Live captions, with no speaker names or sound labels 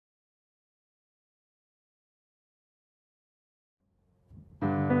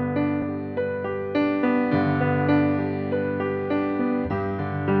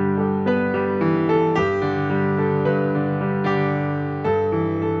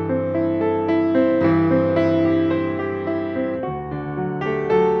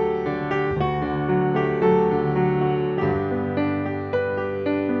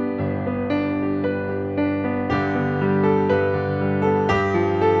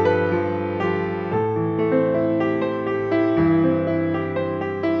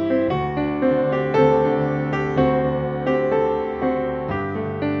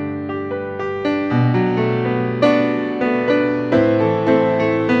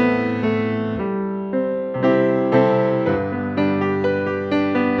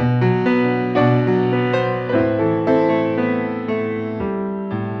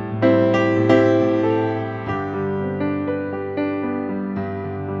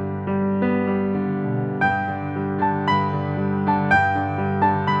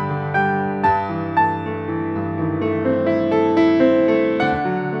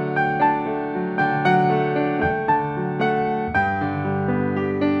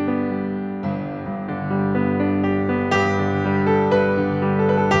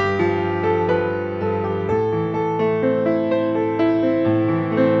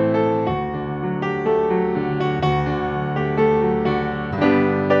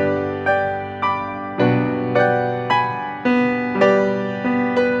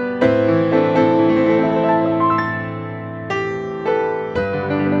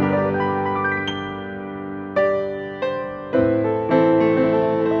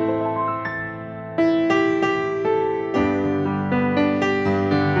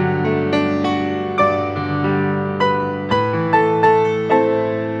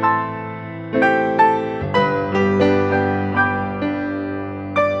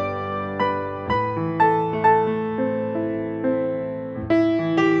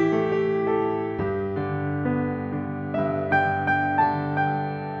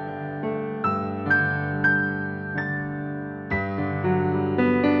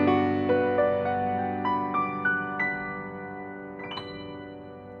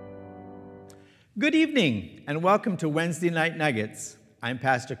Good evening, and welcome to Wednesday Night Nuggets. I'm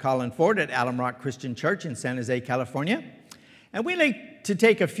Pastor Colin at Alum Rock Christian Church in San Jose, California. And we like to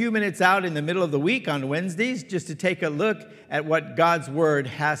take a few minutes out in the middle of the week on Wednesdays just to take a look at what God's Word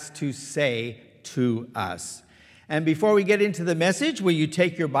has to say to us. And before we get into the message, will you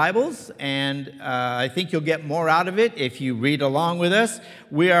take your Bibles? And I think you'll get more out of it if you read along with us.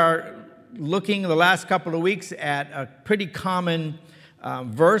 We are looking the last couple of weeks at a pretty common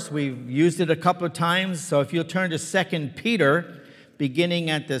verse. We've used it a couple of times. So if you'll turn to 2 Peter, beginning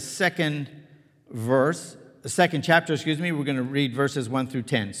at the second chapter, we're going to read verses 1 through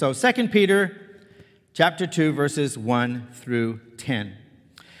 10. So 2 Peter chapter 2, verses 1 through 10.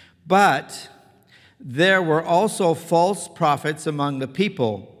 But there were also false prophets among the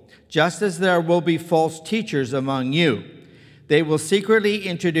people, just as there will be false teachers among you. They will secretly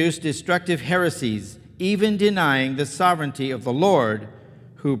introduce destructive heresies, even denying the sovereignty of the Lord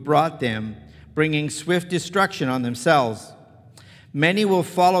who brought them, bringing swift destruction on themselves. Many will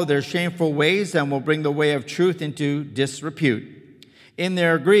follow their shameful ways and will bring the way of truth into disrepute. In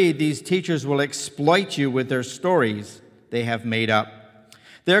their greed, these teachers will exploit you with their stories they have made up.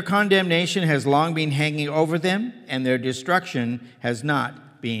 Their condemnation has long been hanging over them, and their destruction has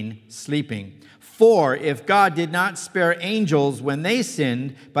not been sleeping. For if God did not spare angels when they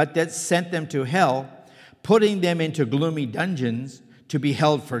sinned, but that sent them to hell, putting them into gloomy dungeons to be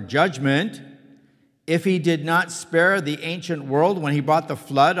held for judgment, if he did not spare the ancient world when he brought the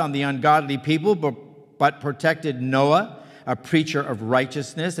flood on the ungodly people, but protected Noah, a preacher of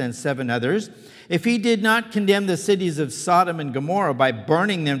righteousness, and 7 others, if he did not condemn the cities of Sodom and Gomorrah by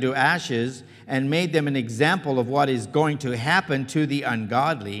burning them to ashes and made them an example of what is going to happen to the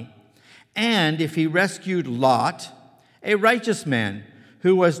ungodly, and if he rescued Lot, a righteous man,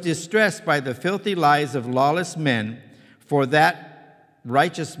 who was distressed by the filthy lies of lawless men, for that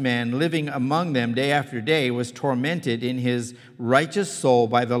righteous man living among them day after day was tormented in his righteous soul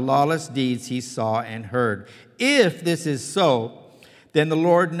by the lawless deeds he saw and heard. If this is so, then the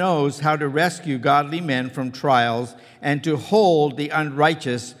Lord knows how to rescue godly men from trials and to hold the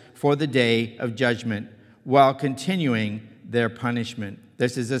unrighteous for the day of judgment, while continuing their punishment.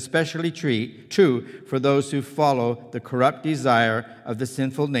 This is especially true for those who follow the corrupt desire of the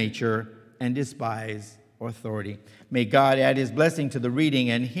sinful nature and despise authority. May God add his blessing to the reading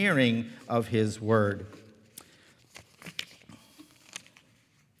and hearing of his word.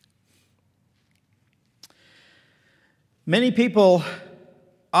 Many people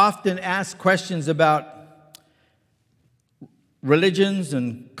often ask questions about religions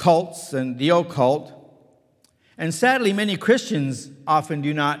and cults and the occult. And sadly, many Christians often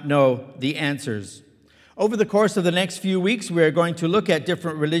do not know the answers. Over the course of the next few weeks, we are going to look at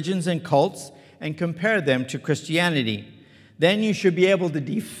different religions and cults and compare them to Christianity. Then you should be able to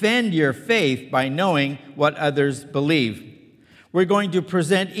defend your faith by knowing what others believe. We're going to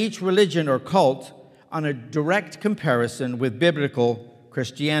present each religion or cult on a direct comparison with biblical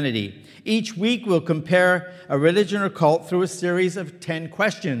Christianity. Each week, we'll compare a religion or cult through a series of 10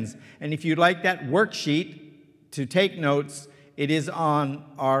 questions. And if you'd like that worksheet to take notes, it is on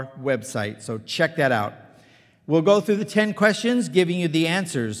our website, so check that out. We'll go through the 10 questions, giving you the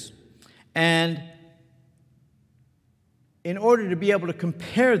answers. And in order to be able to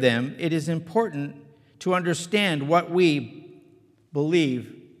compare them, it is important to understand what we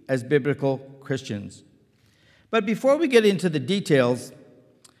believe as biblical Christians. But before we get into the details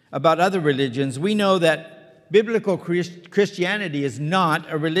about other religions, we know that biblical Christianity is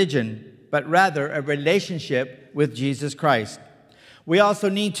not a religion, but rather a relationship with Jesus Christ. We also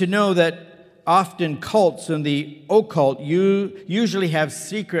need to know that often cults and the occult usually have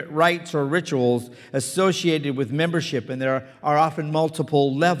secret rites or rituals associated with membership, and there are often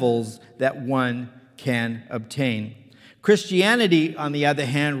multiple levels that one can obtain. Christianity, on the other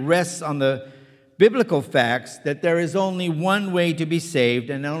hand, rests on the biblical facts that there is only one way to be saved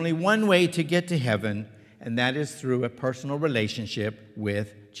and only one way to get to heaven, and that is through a personal relationship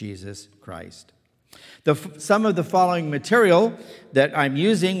with Jesus Christ. Some of the following material that I'm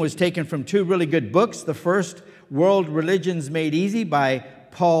using was taken from 2 really good books. The first, World Religions Made Easy by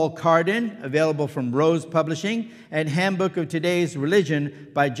Paul Carden, available from Rose Publishing, and Handbook of Today's Religion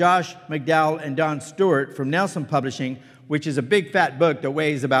by Josh McDowell and Don Stewart from Nelson Publishing, which is a big fat book that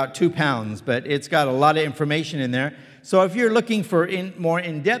weighs about 2 pounds, but it's got a lot of information in there. So if you're looking for more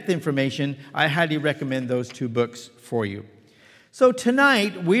in-depth information, I highly recommend those 2 books for you. So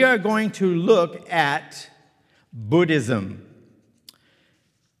tonight, we are going to look at Buddhism.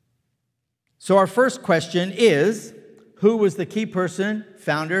 So our first question is, who was the key person,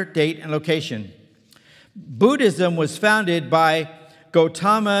 founder, date, and location? Buddhism was founded by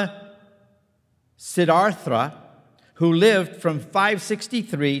Gautama Siddhartha, who lived from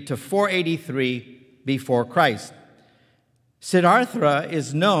 563 to 483 before Christ. Siddhartha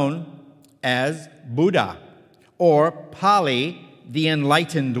is known as Buddha, or Pali, the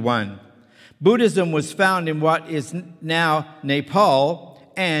Enlightened One. Buddhism was found in what is now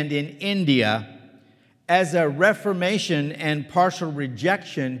Nepal and in India as a reformation and partial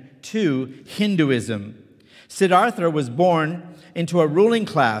rejection to Hinduism. Siddhartha was born into a ruling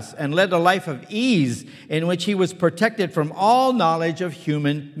class and led a life of ease in which he was protected from all knowledge of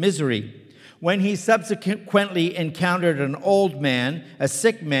human misery. When he subsequently encountered an old man, a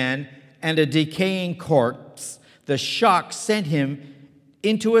sick man, and a decaying corpse, the shock sent him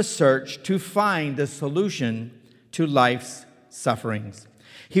into a search to find the solution to life's sufferings.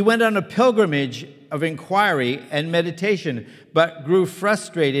 He went on a pilgrimage of inquiry and meditation, but grew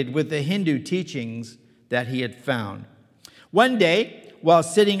frustrated with the Hindu teachings that he had found. One day, while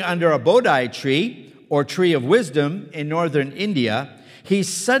sitting under a Bodhi tree, or tree of wisdom, in northern India, he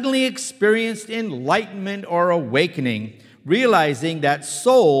suddenly experienced enlightenment or awakening, realizing that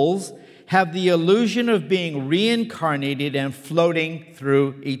souls have the illusion of being reincarnated and floating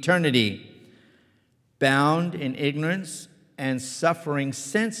through eternity, bound in ignorance and suffering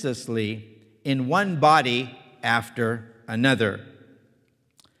senselessly in one body after another.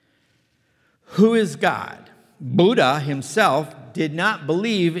 Who is God? Buddha himself did not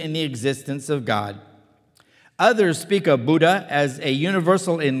believe in the existence of God. Others speak of Buddha as a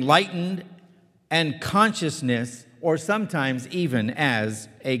universal enlightened and consciousness, or sometimes even as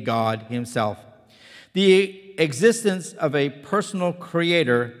a God himself. The existence of a personal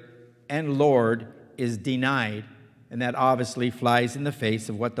creator and Lord is denied, and that obviously flies in the face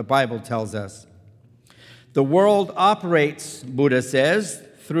of what the Bible tells us. The world operates, Buddha says,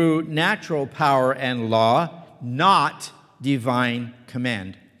 through natural power and law, not divine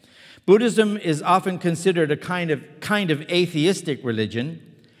command. Buddhism is often considered a kind of atheistic religion.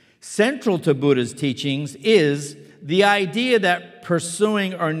 Central to Buddha's teachings is the idea that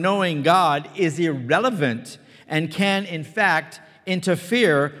pursuing or knowing God is irrelevant and can, in fact,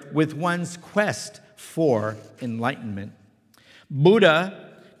 interfere with one's quest for enlightenment.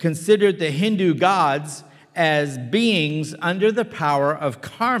 Buddha considered the Hindu gods as beings under the power of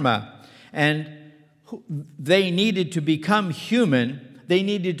karma, and they needed to become human. They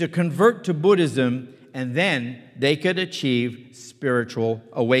needed to convert to Buddhism, and then they could achieve spiritual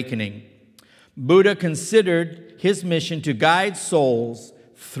awakening. Buddha considered his mission to guide souls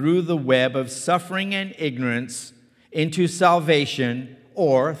through the web of suffering and ignorance into salvation,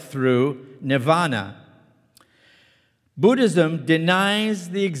 or through nirvana. Buddhism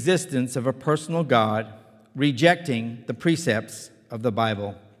denies the existence of a personal God, rejecting the precepts of the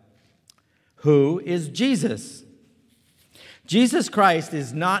Bible. Who is Jesus? Jesus Christ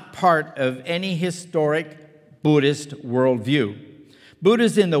is not part of any historic Buddhist worldview.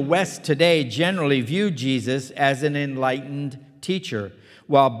 Buddhists in the West today generally view Jesus as an enlightened teacher,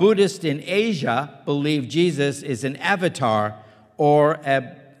 while Buddhists in Asia believe Jesus is an avatar or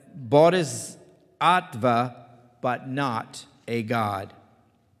a bodhisattva, but not a god.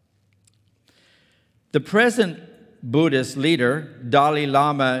 The present Buddhist leader, Dalai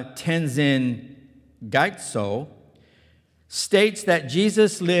Lama Tenzin Gyatso, states that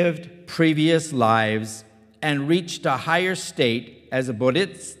Jesus lived previous lives and reached a higher state as a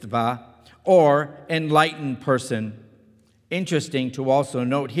bodhisattva or enlightened person. Interesting to also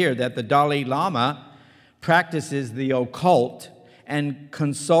note here that the Dalai Lama practices the occult and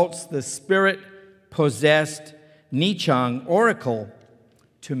consults the spirit-possessed Nichiren oracle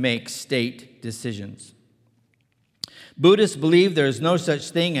to make state decisions. Buddhists believe there is no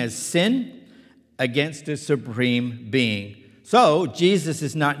such thing as sin against a supreme being. So, Jesus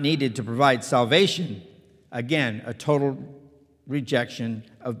is not needed to provide salvation. Again, a total rejection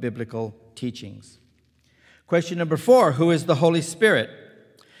of biblical teachings. Question number 4, who is the Holy Spirit?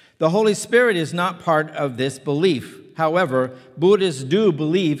 The Holy Spirit is not part of this belief. However, Buddhists do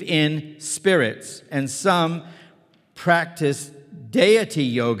believe in spirits, and some practice deity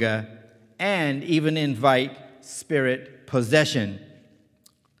yoga and even invite spirit possession.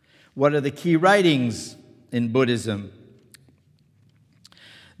 What are the key writings in Buddhism?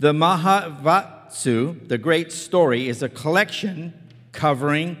 The Mahāvatsu, the Great Story, is a collection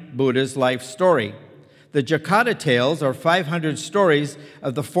covering Buddha's life story. The Jataka tales are 500 stories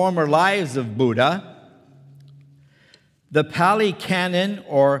of the former lives of Buddha. The Pali Canon,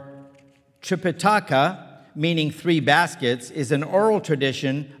 or Tripitaka, meaning 3 baskets, is an oral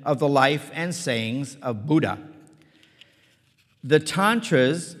tradition of the life and sayings of Buddha. The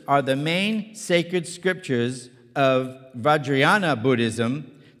Tantras are the main sacred scriptures of Vajrayana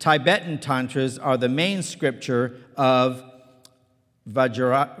Buddhism, Tibetan Tantras are the main scripture of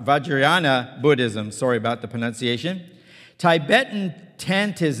Vajrayana Buddhism. Sorry about the pronunciation. Tibetan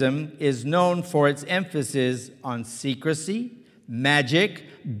Tantism is known for its emphasis on secrecy,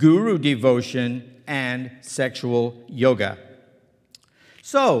 magic, guru devotion, and sexual yoga.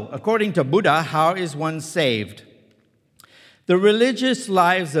 So, according to Buddha, how is one saved? The religious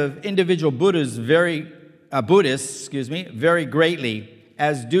lives of individual Buddhists vary greatly,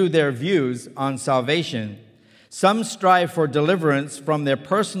 as do their views on salvation. Some strive for deliverance from their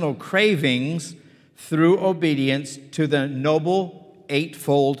personal cravings through obedience to the Noble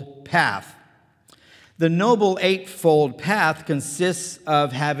Eightfold Path. The Noble Eightfold Path consists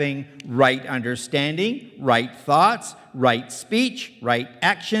of having right understanding, right thoughts, right speech, right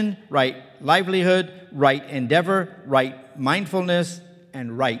action, right livelihood, right endeavor, right mindfulness,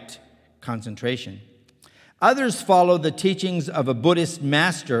 and right concentration. Others follow the teachings of a Buddhist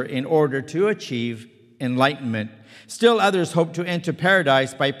master in order to achieve enlightenment. Still others hope to enter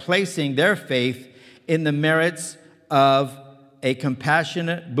paradise by placing their faith in the merits of a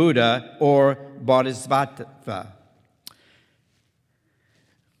compassionate Buddha or Bodhisattva.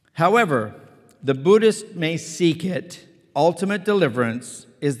 However, the Buddhist may seek it. Ultimate deliverance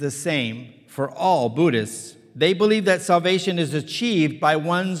is the same for all Buddhists. They believe that salvation is achieved by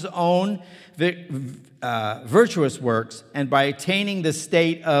one's own virtuous works and by attaining the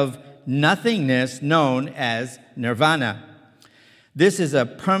state of nothingness known as nirvana. This is a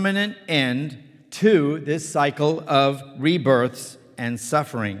permanent end to this cycle of rebirths and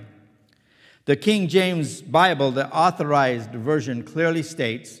suffering. The King James Bible, the authorized version, clearly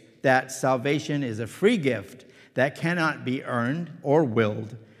states that salvation is a free gift that cannot be earned or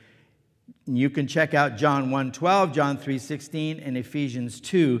willed. You can check out John 1:12, John 3:16, and Ephesians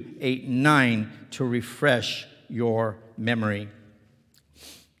 2:8 and 9 to refresh your memory.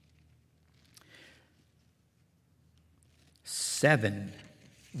 7.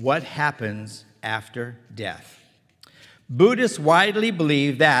 What happens after death? Buddhists widely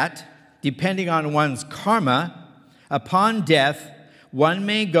believe that, depending on one's karma, upon death, one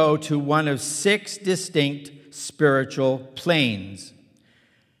may go to one of 6 distinct spiritual planes.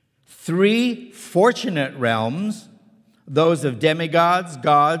 3 fortunate realms, those of demigods,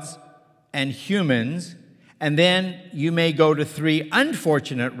 gods, and humans, and then you may go to 3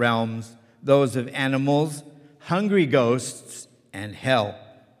 unfortunate realms, those of animals, hungry ghosts, and hell.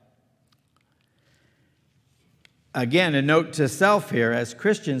 Again, a note to self here. As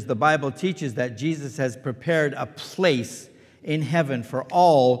Christians, the Bible teaches that Jesus has prepared a place in heaven for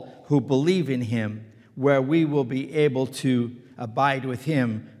all who believe in him, where we will be able to abide with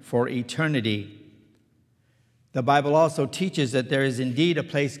him for eternity. The Bible also teaches that there is indeed a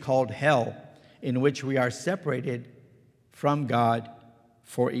place called hell, in which we are separated from God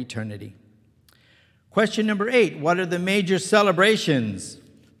for eternity. Question number 8, what are the major celebrations?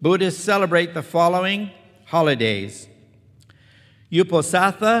 Buddhists celebrate the following holidays.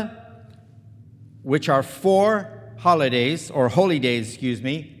 Uposatha, which are 4 holidays, or holy days,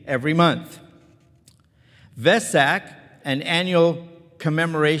 every month. Vesak, an annual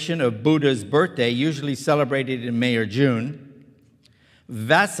commemoration of Buddha's birthday, usually celebrated in May or June.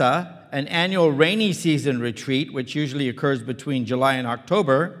 Vasa, an annual rainy season retreat, which usually occurs between July and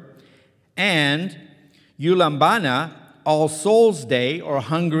October. And Ulambana, All Souls Day, or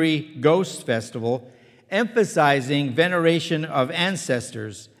Hungry Ghost Festival, emphasizing veneration of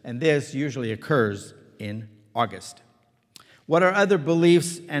ancestors, and this usually occurs in August. What are other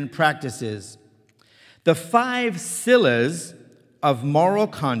beliefs and practices? The 5 silas of moral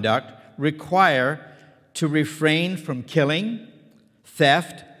conduct require to refrain from killing,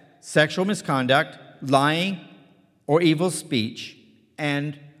 theft, sexual misconduct, lying, or evil speech,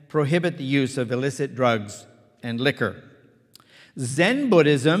 and prohibit the use of illicit drugs and liquor. Zen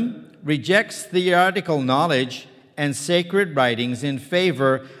Buddhism rejects theoretical knowledge and sacred writings in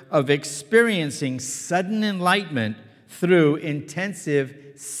favor of experiencing sudden enlightenment through intensive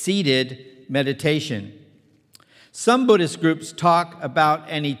seated meditation. Some Buddhist groups talk about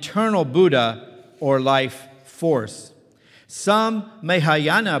an eternal Buddha or life force. Some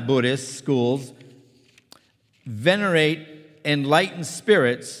Mahayana Buddhist schools venerate enlightened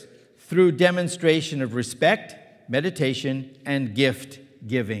spirits through demonstration of respect, meditation, and gift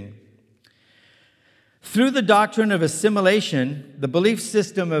giving. Through the doctrine of assimilation, the belief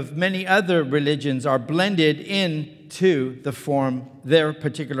system of many other religions are blended into their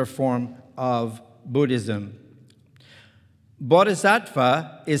particular form of Buddhism.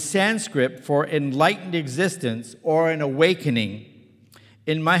 Bodhisattva is Sanskrit for enlightened existence or an awakening.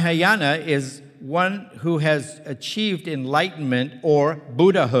 In Mahayana is one who has achieved enlightenment or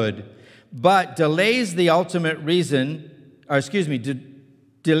Buddhahood, but delays the ultimate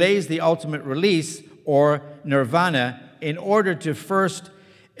delays the ultimate release or nirvana in order to first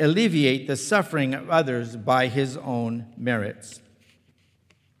alleviate the suffering of others by his own merits.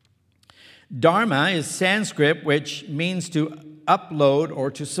 Dharma is Sanskrit, which means to uphold, I'm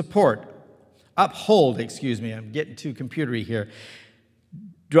getting too computery here.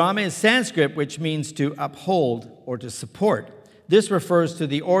 Dharma is Sanskrit, which means to uphold or to support. This refers to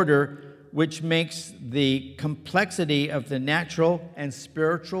the order which makes the complexity of the natural and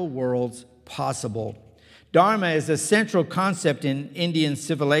spiritual worlds possible. Dharma is a central concept in Indian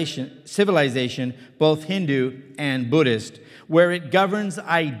civilization, both Hindu and Buddhist, where it governs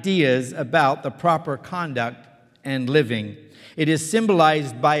ideas about the proper conduct and living. It is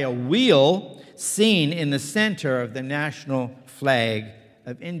symbolized by a wheel seen in the center of the national flag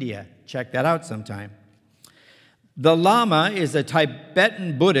of India. Check that out sometime. The Lama is a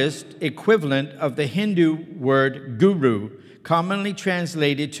Tibetan Buddhist equivalent of the Hindu word guru, commonly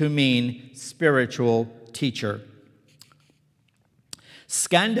translated to mean spiritual teacher.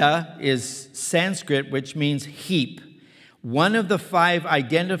 Skanda is Sanskrit, which means heap, one of the 5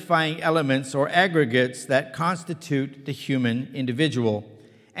 identifying elements or aggregates that constitute the human individual,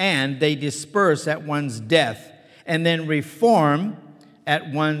 and they disperse at one's death and then reform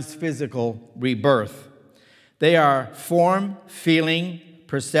at one's physical rebirth. They are form, feeling,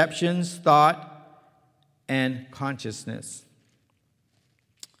 perceptions, thought, and consciousness.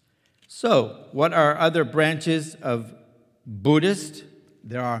 So, what are other branches of Buddhist?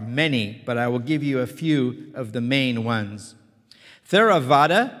 There are many, but I will give you a few of the main ones.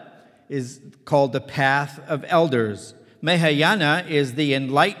 Theravada is called the path of elders. Mahayana is the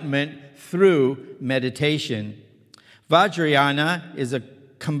enlightenment through meditation. Vajrayana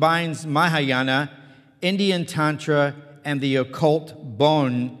combines Mahayana, Indian Tantra, and the occult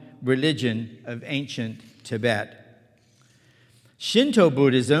Bon religion of ancient Tibet. Shinto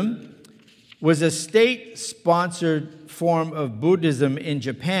Buddhism was a state-sponsored form of Buddhism in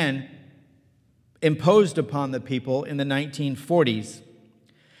Japan imposed upon the people in the 1940s.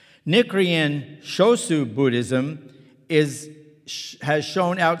 Nichiren Shosu Buddhism has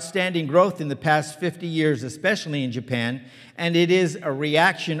shown outstanding growth in the past 50 years, especially in Japan, and it is a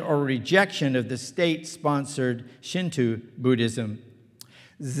reaction or rejection of the state-sponsored Shinto Buddhism.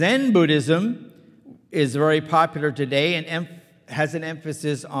 Zen Buddhism is very popular today and has an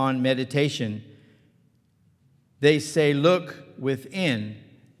emphasis on meditation. They say, look within,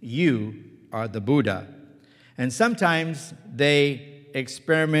 you are the Buddha. And sometimes they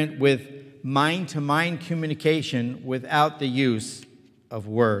experiment with mind-to-mind communication without the use of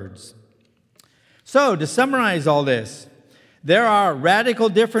words. So, to summarize all this, there are radical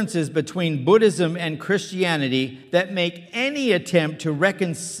differences between Buddhism and Christianity that make any attempt to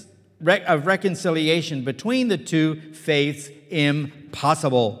reconciliation between the two faiths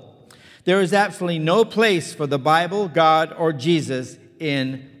impossible. There is absolutely no place for the Bible, God, or Jesus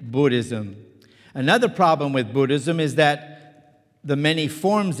in Buddhism. Another problem with Buddhism is that the many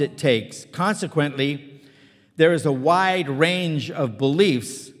forms it takes. Consequently, there is a wide range of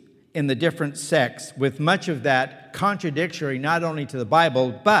beliefs in the different sects, with much of that contradictory not only to the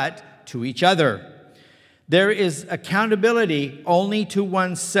Bible, but to each other. There is accountability only to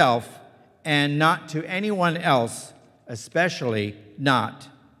oneself and not to anyone else, especially not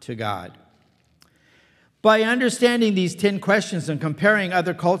to God. By understanding these 10 questions and comparing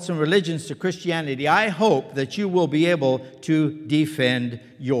other cults and religions to Christianity, I hope that you will be able to defend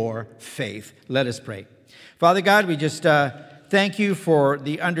your faith. Let us pray. Father God, we just thank you for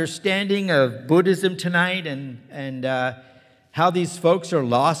the understanding of Buddhism tonight and how these folks are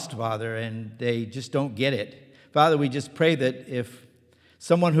lost, Father, and they just don't get it. Father, we just pray that if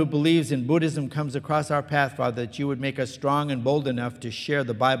someone who believes in Buddhism comes across our path, Father, that you would make us strong and bold enough to share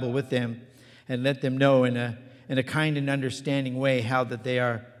the Bible with them and let them know in a kind and understanding way how that they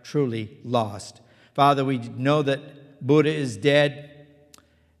are truly lost. Father, we know that Buddha is dead,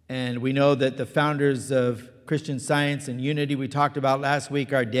 and we know that the founders of Christian Science and Unity we talked about last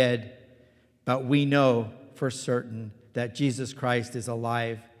week are dead, but we know for certain that Jesus Christ is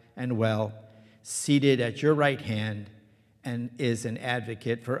alive and well, seated at your right hand, and is an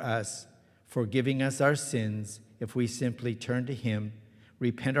advocate for us, forgiving us our sins if we simply turn to him,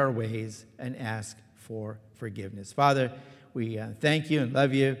 repent our ways, and ask for forgiveness. Father, we thank you and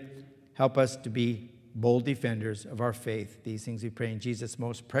love you. Help us to be bold defenders of our faith. These things we pray in Jesus'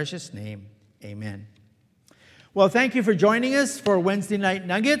 most precious name. Amen. Well, thank you for joining us for Wednesday Night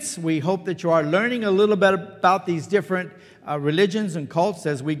Nuggets. We hope that you are learning a little bit about these different religions and cults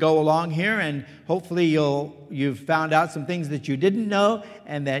as we go along here, and hopefully you've found out some things that you didn't know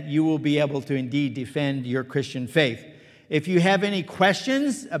and that you will be able to indeed defend your Christian faith. If you have any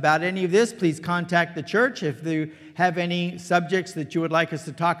questions about any of this, please contact the church. If you have any subjects that you would like us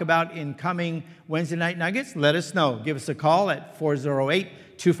to talk about in coming Wednesday Night Nuggets, let us know. Give us a call at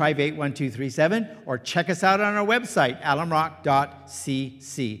 408-258-1237 or check us out on our website,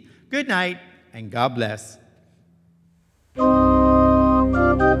 alumrock.cc. Good night and God bless.